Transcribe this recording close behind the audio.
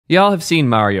You all have seen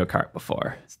Mario Kart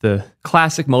before. It's the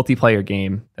classic multiplayer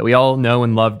game that we all know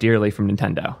and love dearly from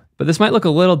Nintendo. But this might look a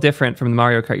little different from the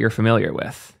Mario Kart you're familiar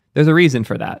with. There's a reason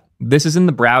for that. This is in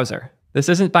the browser. This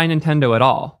isn't by Nintendo at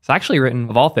all. It's actually written,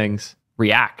 of all things,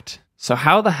 React. So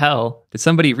how the hell did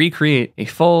somebody recreate a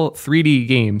full 3D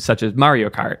game such as Mario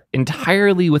Kart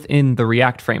entirely within the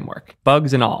React framework?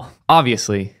 Bugs and all.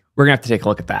 Obviously, we're gonna have to take a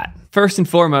look at that. First and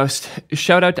foremost,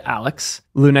 shout out to Alex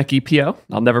Luneki-Pio,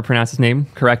 I'll never pronounce his name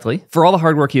correctly, for all the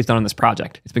hard work he has done on this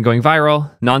project. It's been going viral,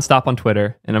 nonstop on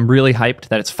Twitter, and I'm really hyped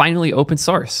that it's finally open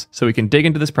source, so we can dig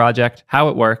into this project, how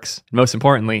it works, and most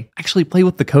importantly, actually play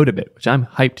with the code a bit, which I'm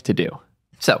hyped to do.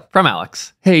 So, from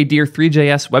Alex. Hey, dear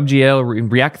ThreeJS, WebGL, and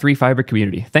React 3 Fiber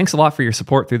community. Thanks a lot for your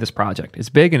support through this project. It's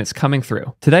big and it's coming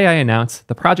through. Today I announced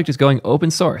the project is going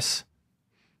open source.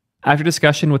 After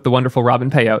discussion with the wonderful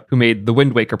Robin Payout, who made the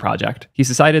Wind Waker project, he's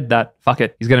decided that, fuck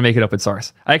it, he's going to make it open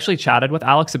source. I actually chatted with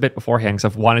Alex a bit beforehand because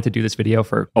I've wanted to do this video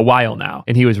for a while now,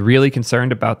 and he was really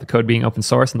concerned about the code being open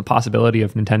source and the possibility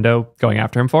of Nintendo going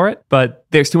after him for it. But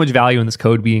there's too much value in this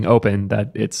code being open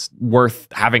that it's worth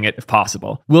having it if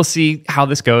possible. We'll see how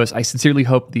this goes. I sincerely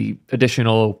hope the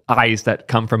additional eyes that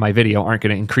come from my video aren't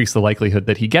going to increase the likelihood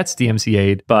that he gets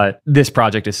DMCA'd, but this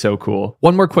project is so cool.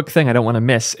 One more quick thing I don't want to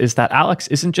miss is that Alex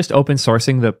isn't just open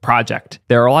sourcing the project.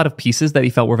 There are a lot of pieces that he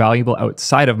felt were valuable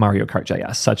outside of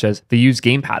MarioKart.js, such as the use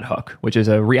gamepad hook, which is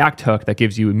a React hook that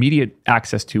gives you immediate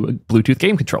access to a Bluetooth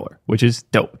game controller, which is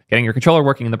dope. Getting your controller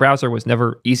working in the browser was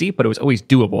never easy, but it was always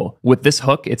doable. With this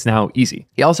hook, it's now easy.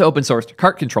 He also open sourced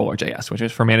Kart.js, which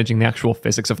is for managing the actual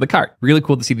physics of the kart. Really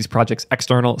cool to see these projects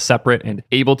external, separate, and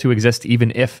able to exist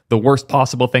even if the worst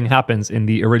possible thing happens and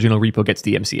the original repo gets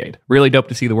DMCA'd. Really dope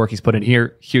to see the work he's put in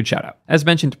here. Huge shout out. As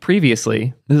mentioned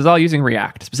previously, this is all using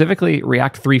React, specifically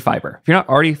React 3 Fiber. If you're not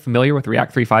already familiar with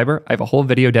React 3 Fiber, I have a whole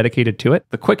video dedicated to it.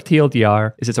 The quick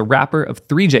TLDR is it's a wrapper of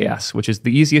ThreeJS, which is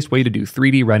the easiest way to do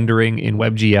 3D rendering in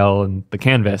WebGL and the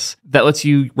canvas that lets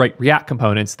you write React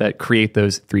components that create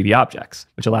those 3D objects,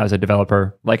 which allows a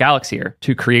developer like Alex here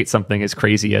to create something as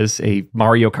crazy as a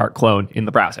Mario Kart clone in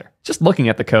the browser. Just looking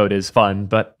at the code is fun,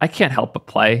 but I can't help but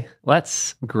play.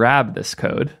 Let's grab this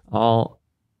code. I'll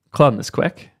clone this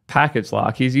quick. Package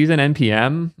lock. He's using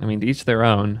NPM. I mean, to each their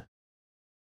own.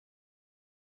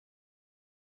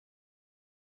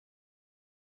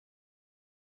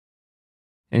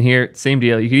 And here, same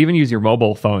deal. You could even use your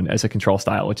mobile phone as a control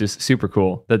style, which is super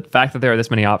cool. The fact that there are this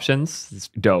many options is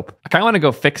dope. I kind of want to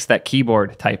go fix that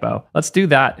keyboard typo. Let's do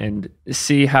that and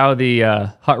see how the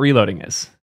hot reloading is.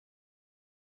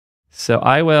 So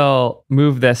I will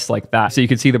move this like that so you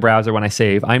can see the browser when I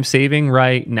save. I'm saving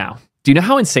right now. Do you know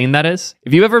how insane that is?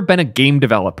 If you've ever been a game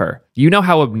developer, you know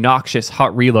how obnoxious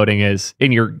hot reloading is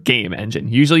in your game engine.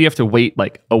 Usually you have to wait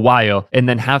like a while and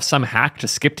then have some hack to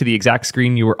skip to the exact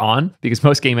screen you were on because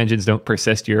most game engines don't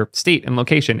persist your state and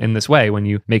location in this way when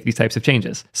you make these types of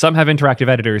changes. Some have interactive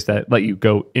editors that let you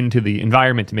go into the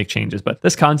environment to make changes, but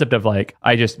this concept of like,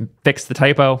 I just fix the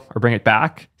typo or bring it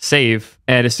back, save,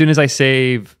 and as soon as I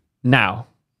save now,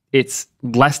 it's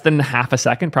less than half a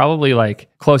second, probably like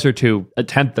closer to a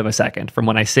tenth of a second from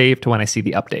when I save to when I see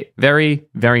the update. Very,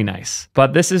 very nice.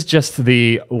 But this is just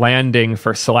the landing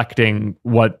for selecting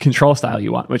what control style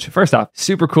you want, which first off,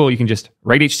 super cool. You can just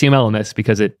write HTML in this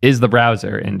because it is the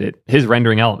browser and it is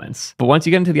rendering elements. But once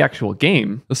you get into the actual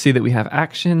game, you'll see that we have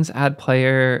actions, add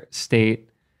player, state.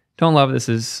 Don't love this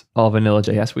is all vanilla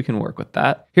JS. We can work with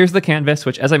that. Here's the canvas,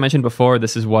 which as I mentioned before,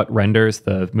 this is what renders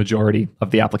the majority of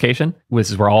the application.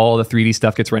 This is where all the 3D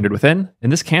stuff gets rendered within.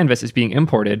 And this canvas is being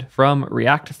imported from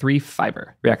React 3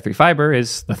 Fiber. React 3 Fiber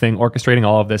is the thing orchestrating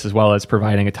all of this, as well as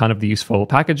providing a ton of the useful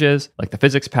packages, like the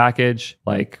physics package,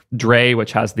 like Dre,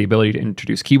 which has the ability to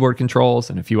introduce keyboard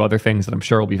controls and a few other things that I'm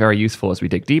sure will be very useful as we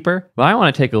dig deeper. But I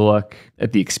want to take a look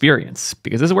at the experience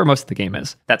because this is where most of the game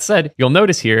is. That said, you'll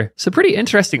notice here some pretty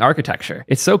interesting architecture.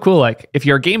 It's so cool. Like if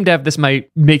you're a game dev, this might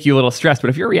make you a little stressed, but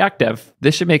if you're a React dev,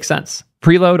 this should make sense.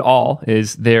 Preload all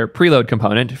is their preload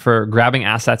component for grabbing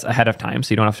assets ahead of time,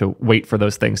 so you don't have to wait for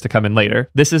those things to come in later.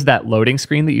 This is that loading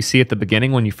screen that you see at the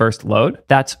beginning when you first load.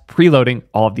 That's preloading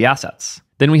all of the assets.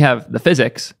 Then we have the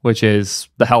physics, which is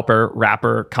the helper,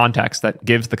 wrapper, context that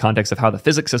gives the context of how the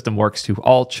physics system works to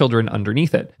all children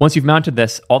underneath it. Once you've mounted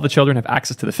this, all the children have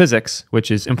access to the physics,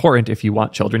 which is important if you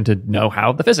want children to know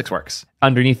how the physics works.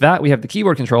 Underneath that, we have the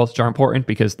keyboard controls, which are important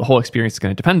because the whole experience is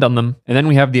going to depend on them. And then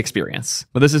we have the experience.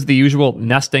 Well, this is the usual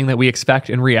nesting that we expect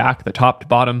in React, the top to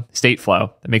bottom state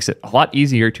flow that makes it a lot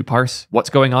easier to parse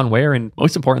what's going on where and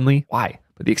most importantly, why.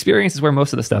 But the experience is where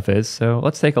most of the stuff is. So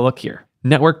let's take a look here.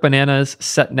 Network bananas,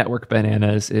 set network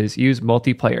bananas is use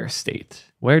multiplayer state.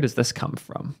 Where does this come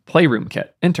from? Playroom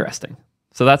kit. Interesting.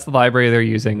 So that's the library they're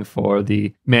using for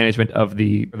the management of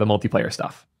the multiplayer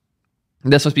stuff.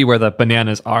 This must be where the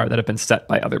bananas are that have been set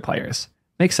by other players.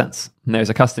 Makes sense. And there's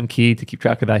a custom key to keep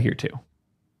track of that here too.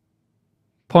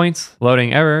 Points,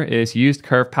 loading error is used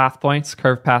curve path points,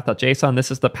 curve path.json.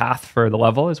 This is the path for the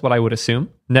level is what I would assume.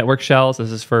 Network shells,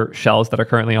 this is for shells that are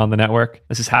currently on the network.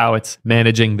 This is how it's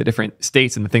managing the different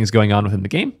states and the things going on within the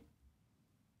game.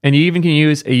 And you even can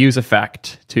use a use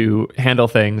effect to handle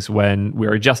things when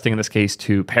we're adjusting, in this case,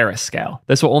 to Paris scale.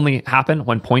 This will only happen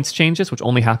when points changes, which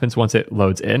only happens once it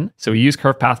loads in. So we use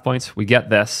curve path points, we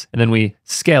get this, and then we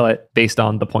scale it based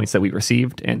on the points that we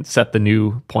received and set the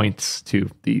new points to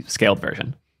the scaled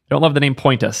version. I don't love the name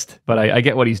Pointist, but I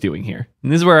get what he's doing here.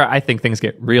 And this is where I think things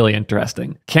get really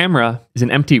interesting. Camera is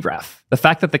an empty ref. The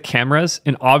fact that the camera's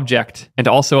an object and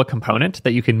also a component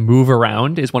that you can move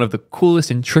around is one of the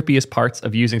coolest and trippiest parts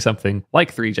of using something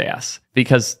like ThreeJS,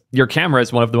 because your camera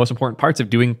is one of the most important parts of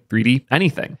doing 3D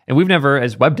anything. And we've never,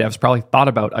 as web devs, probably thought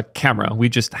about a camera. We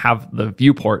just have the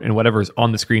viewport and whatever's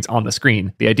on the screen's on the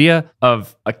screen. The idea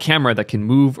of a camera that can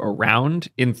move around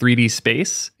in 3D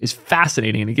space is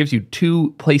fascinating, and it gives you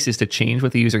two places to change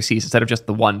what the user sees instead of just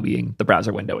the one being the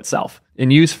browser window itself.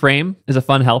 And use frame is a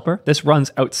fun helper. This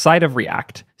runs outside of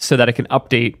React so that it can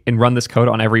update and run this code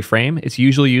on every frame. It's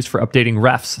usually used for updating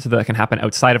refs so that it can happen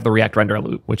outside of the React render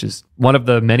loop, which is one of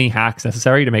the many hacks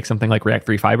necessary to make something like React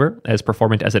 3 Fiber as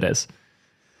performant as it is.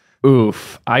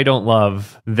 Oof, I don't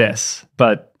love this,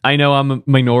 but I know I'm a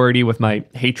minority with my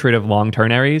hatred of long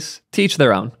ternaries. To each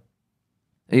their own.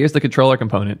 Here's the controller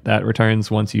component that returns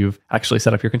once you've actually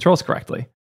set up your controls correctly.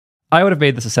 I would have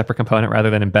made this a separate component rather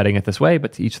than embedding it this way,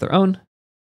 but to each their own.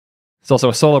 It's also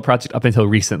a solo project up until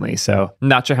recently, so I'm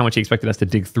not sure how much he expected us to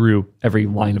dig through every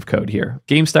line of code here.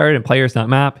 Game started and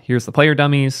players.map. Here's the player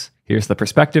dummies. Here's the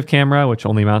perspective camera, which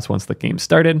only mounts once the game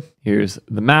started. Here's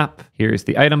the map. Here's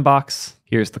the item box.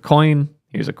 Here's the coin.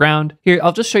 Here's a ground. Here,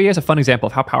 I'll just show you as a fun example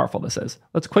of how powerful this is.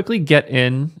 Let's quickly get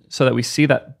in so that we see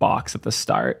that box at the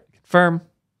start. Confirm.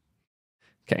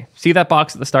 Okay, see that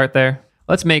box at the start there?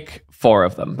 Let's make 4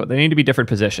 of them, but they need to be different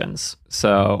positions.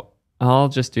 So I'll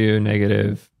just do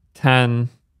 -10,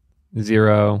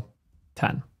 0,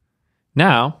 10.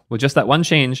 Now, with just that one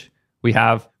change, we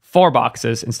have 4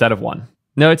 boxes instead of 1.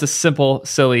 No, it's a simple,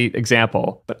 silly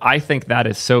example, but I think that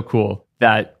is so cool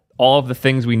that all of the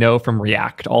things we know from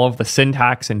React, all of the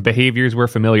syntax and behaviors we're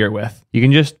familiar with, you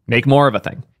can just make more of a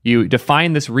thing. You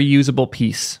define this reusable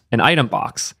piece, an item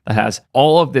box that has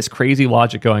all of this crazy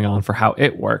logic going on for how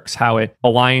it works, how it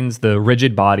aligns the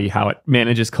rigid body, how it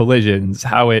manages collisions,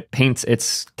 how it paints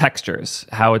its textures,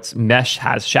 how its mesh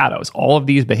has shadows. All of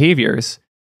these behaviors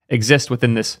exist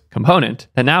within this component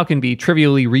that now can be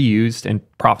trivially reused and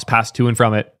props passed to and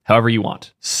from it however you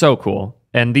want. So cool.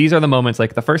 And these are the moments,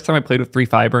 like the first time I played with 3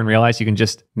 Fiber and realized you can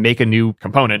just make a new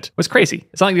component was crazy.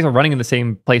 It's not like these are running in the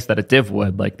same place that a div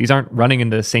would. Like these aren't running in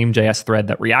the same JS thread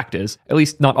that React is, at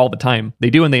least not all the time. They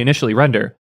do when they initially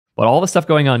render. But all the stuff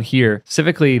going on here,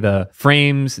 specifically the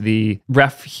frames, the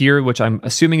ref here, which I'm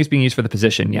assuming is being used for the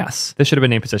position. Yes, this should have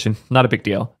been named position. Not a big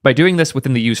deal. By doing this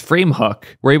within the use frame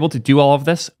hook, we're able to do all of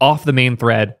this off the main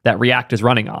thread that React is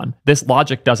running on. This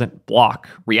logic doesn't block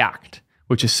React,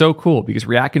 which is so cool because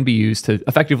React can be used to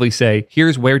effectively say,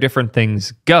 here's where different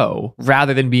things go,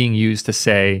 rather than being used to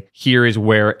say, here is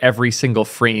where every single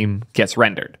frame gets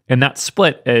rendered. And that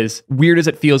split, as weird as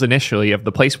it feels initially, of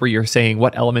the place where you're saying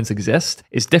what elements exist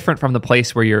is different from the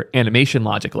place where your animation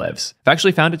logic lives. I've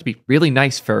actually found it to be really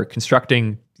nice for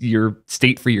constructing your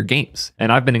state for your games.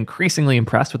 And I've been increasingly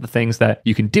impressed with the things that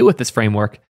you can do with this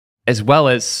framework, as well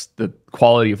as the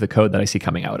quality of the code that I see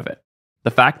coming out of it. The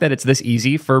fact that it's this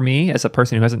easy for me as a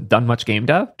person who hasn't done much game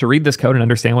dev to read this code and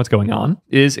understand what's going on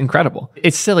is incredible.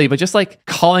 It's silly, but just like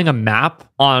calling a map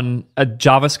on a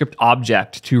JavaScript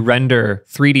object to render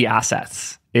 3D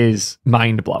assets is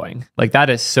mind-blowing. Like that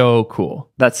is so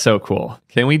cool. That's so cool.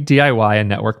 Can we DIY a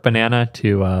network banana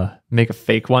to make a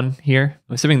fake one here?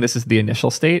 I'm assuming this is the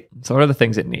initial state. So what are the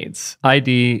things it needs?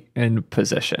 ID and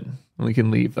position. And we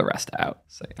can leave the rest out.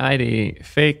 Say ID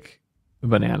fake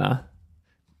banana.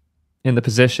 And the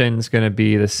position is going to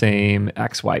be the same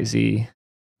XYZ.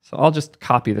 So I'll just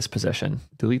copy this position,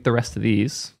 delete the rest of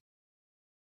these,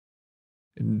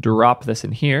 drop this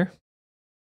in here.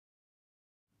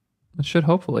 It should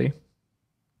hopefully,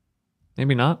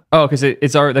 maybe not. Oh, because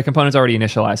the component's already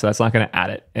initialized, so that's not going to add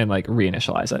it and like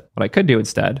reinitialize it. What I could do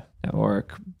instead,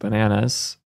 network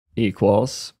bananas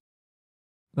equals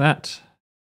that.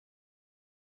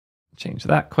 Change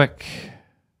that quick.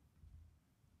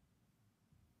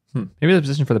 Maybe the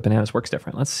position for the bananas works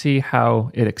different. Let's see how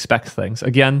it expects things.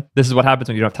 Again, this is what happens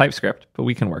when you don't have TypeScript, but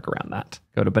we can work around that.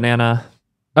 Go to banana,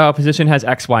 Oh, position has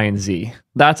X, Y, and Z.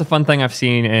 That's a fun thing I've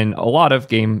seen in a lot of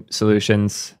game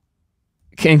solutions.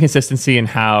 Inconsistency in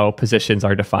how positions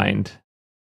are defined.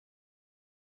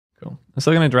 Cool. I'm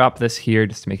still going to drop this here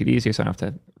just to make it easier so I don't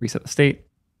have to reset the state.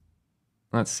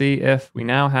 Let's see if we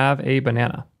now have a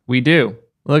banana. We do.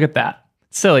 Look at that.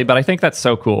 Silly, but I think that's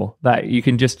so cool that you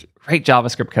can just write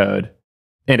JavaScript code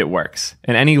and it works.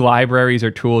 And any libraries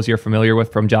or tools you're familiar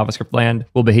with from JavaScript land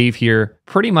will behave here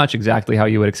pretty much exactly how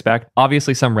you would expect.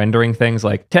 Obviously, some rendering things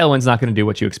like Tailwind's not going to do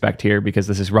what you expect here because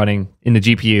this is running in the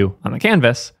GPU on the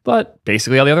canvas, but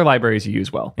basically all the other libraries you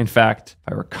use well. In fact,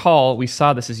 if I recall, we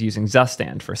saw this is using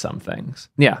Zustand for some things.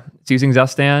 Yeah, it's using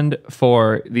Zustand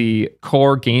for the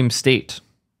core game state.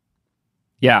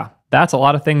 Yeah. That's a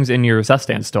lot of things in your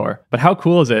Zustand store. But how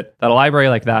cool is it that a library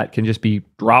like that can just be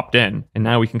dropped in, and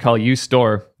now we can call use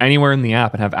store anywhere in the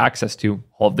app and have access to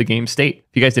all of the game state?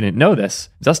 If you guys didn't know this,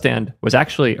 Zustand was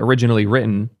actually originally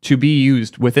written to be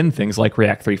used within things like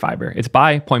React 3 Fiber. It's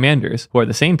by Poimanders, who are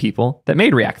the same people that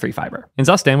made React 3 Fiber. And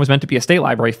Zustand was meant to be a state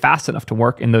library fast enough to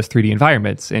work in those 3D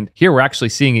environments. And here we're actually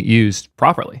seeing it used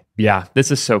properly. Yeah, this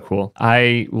is so cool.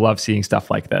 I love seeing stuff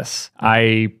like this.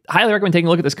 I highly recommend taking a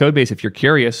look at this code base if you're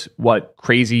curious what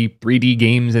crazy 3D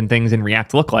games and things in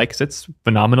React look like, because it's a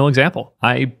phenomenal example.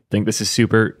 I think this is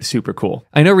super, super cool.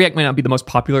 I know React might not be the most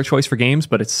popular choice for games,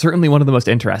 but it's certainly one of the most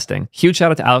interesting. Huge shout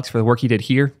out to Alex for the work he did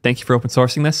here. Thank you for open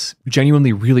sourcing this.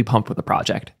 Genuinely really pumped with the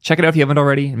project. Check it out if you haven't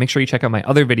already, and make sure you check out my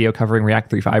other video covering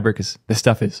React 3 Fiber because this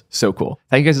stuff is so cool.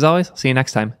 Thank you guys as always. I'll see you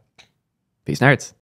next time. Peace, nerds.